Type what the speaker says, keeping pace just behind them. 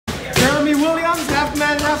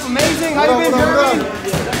amazing. How you been, Jeremy?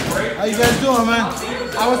 How you guys doing, man?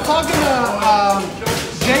 I was talking to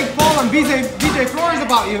Jake Paul and BJ Flores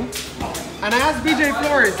about you. And I asked BJ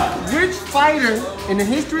Flores, which fighter in the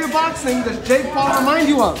history of boxing does Jake Paul remind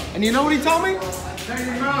you of? And you know what he told me?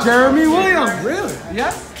 Jeremy Williams. Really?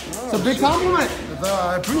 Yes. It's a big compliment.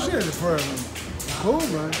 I appreciate it for him. Cool,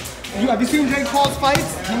 man. Have you seen Jake Paul's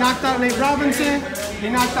fights? He knocked out Nate Robinson. He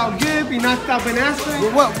knocked out Gibb. He knocked out Ben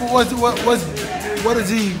Askren. What is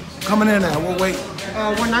he coming in at? What weight?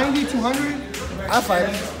 190, 200. I fight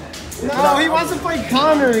him. No, he wants to fight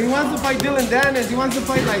Conor. He wants to fight Dylan Dennis. He wants to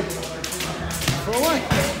fight like... For what?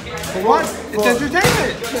 For what? It's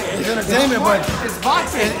entertainment. It's entertainment, but it's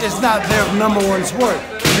boxing. It's not their #1 sport.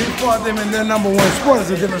 If he fought them in their #1 sport, it's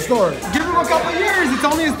a different story. Give him a couple years. It's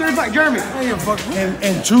only his third fight. Jeremy.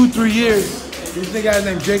 In 2-3 years, you think a guy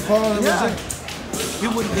named Jake Paul? Yeah. He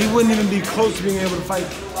wouldn't even be close to being able to fight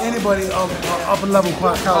anybody of upper level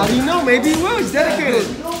caliber. How do you know? Maybe he will. He's dedicated.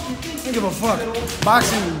 Think of a fuck.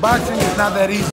 Boxing is not that easy.